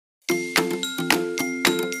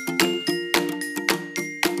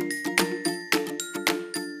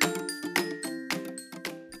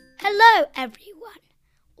Hello everyone,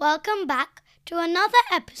 welcome back to another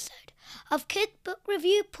episode of Kid Book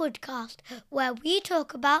Review Podcast where we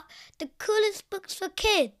talk about the coolest books for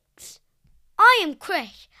kids. I am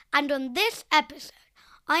Krish and on this episode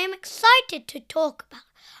I am excited to talk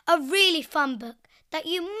about a really fun book that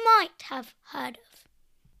you might have heard of.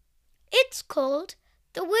 It's called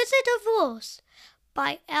The Wizard of Oz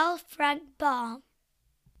by L.Frank Baum.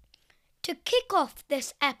 To kick off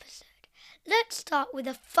this episode, let's start with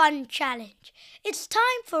a fun challenge. It's time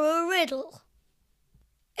for a riddle.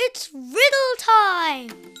 It's riddle time!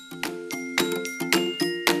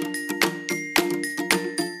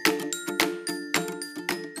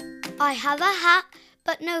 I have a hat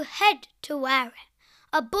but no head to wear it,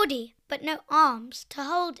 a body but no arms to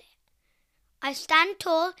hold it. I stand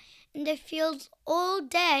tall in the fields all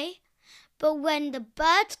day, but when the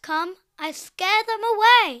birds come, I scare them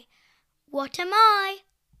away. What am I?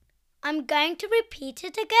 I'm going to repeat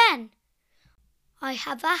it again. I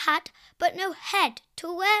have a hat but no head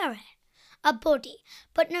to wear it, a body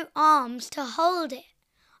but no arms to hold it.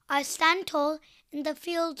 I stand tall in the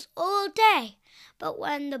fields all day, but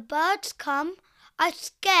when the birds come, I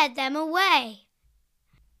scare them away.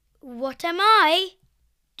 What am I?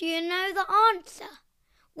 Do you know the answer?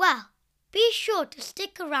 Well, be sure to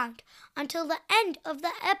stick around until the end of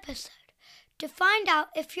the episode to find out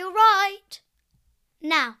if you're right.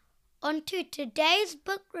 Now, on to today's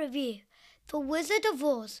book review, The Wizard of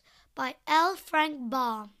Oz by L.Frank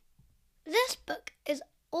Baum. This book is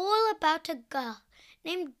all about a girl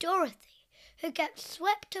named Dorothy who gets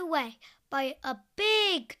swept away by a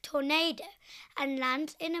big tornado and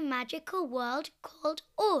lands in a magical world called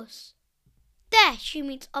Oz. There she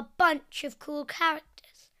meets a bunch of cool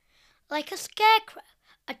characters, like a scarecrow,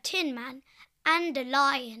 a tin man, and a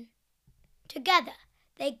lion. Together,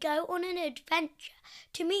 they go on an adventure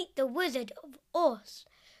to meet the Wizard of Oz,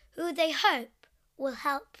 who they hope will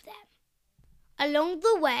help them. Along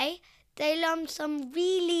the way, they learn some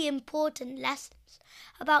really important lessons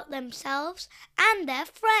about themselves and their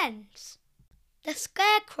friends. The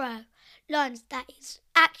Scarecrow learns that he's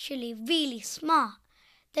actually really smart.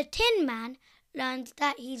 The Tin Man learns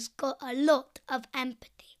that he's got a lot of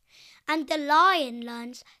empathy. And the Lion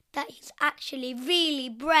learns that he's actually really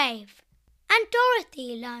brave. And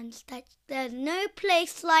Dorothy learns that there's no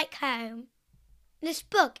place like home. This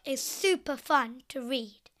book is super fun to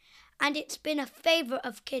read, and it's been a favourite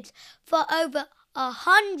of kids for over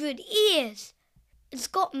 100 years. It's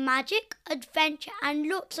got magic, adventure, and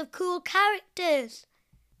lots of cool characters.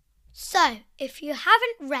 So, if you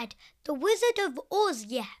haven't read The Wizard of Oz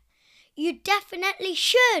yet, you definitely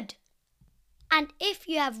should. And if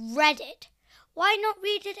you have read it, why not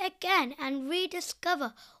read it again and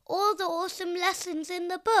rediscover all the awesome lessons in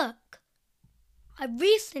the book? I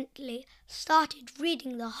recently started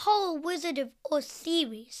reading the whole Wizard of Oz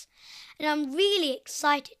series, and I'm really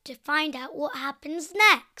excited to find out what happens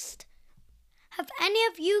next. Have any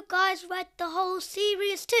of you guys read the whole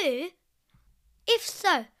series too? If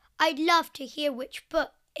so, I'd love to hear which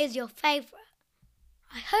book is your favourite.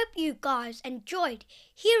 I hope you guys enjoyed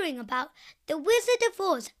hearing about The Wizard of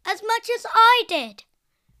Oz as much as I did.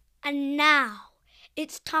 And now,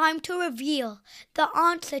 it's time to reveal the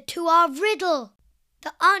answer to our riddle.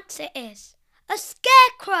 The answer is a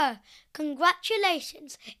scarecrow.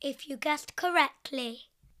 Congratulations if you guessed correctly.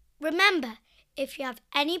 Remember, if you have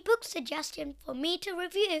any book suggestion for me to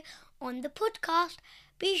review on the podcast,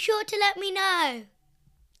 be sure to let me know.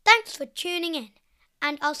 Thanks for tuning in,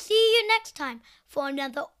 and I'll see you next time for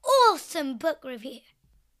another awesome book review.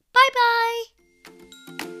 Bye-bye!